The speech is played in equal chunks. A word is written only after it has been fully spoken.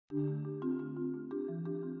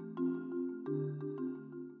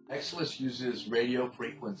Exilis uses radio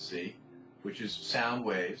frequency, which is sound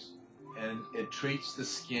waves, and it treats the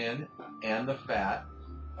skin and the fat.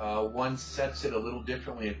 One sets it a little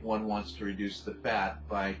differently if one wants to reduce the fat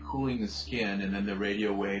by cooling the skin, and then the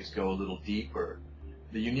radio waves go a little deeper.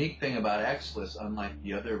 The unique thing about Exilis, unlike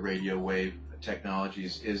the other radio wave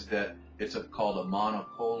technologies, is that it's called a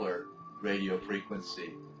monopolar radio frequency.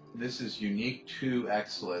 This is unique to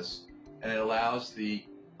Exilis, and it allows the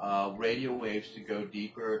radio waves to go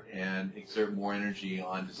deeper and exert more energy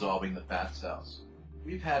on dissolving the fat cells.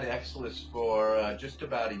 We've had Exilis for just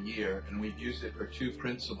about a year, and we've used it for two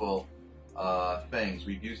principal things.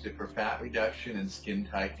 We've used it for fat reduction and skin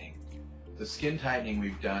tightening. The skin tightening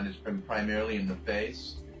we've done has been primarily in the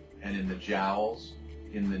face and in the jowls,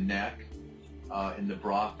 in the neck, in the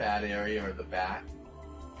bra fat area or the back.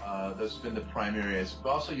 Those have been the primary areas. We've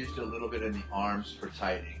also used it a little bit in the arms for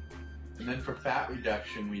tightening. And then for fat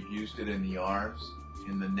reduction, we've used it in the arms,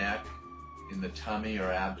 in the neck, in the tummy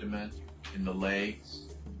or abdomen, in the legs.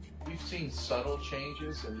 We've seen subtle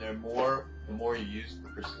changes, and the more you use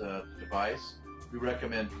the device. We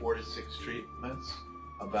recommend 4 to 6 treatments,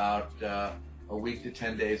 about a week to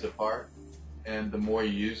 10 days apart, and the more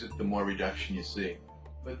you use it, the more reduction you see.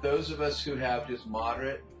 But those of us who have just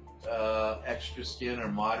moderate extra skin or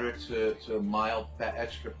moderate to mild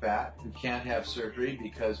extra fat, who can't have surgery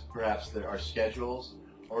because perhaps there are schedules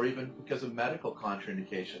or even because of medical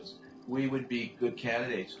contraindications, we would be good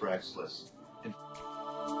candidates for Exilis.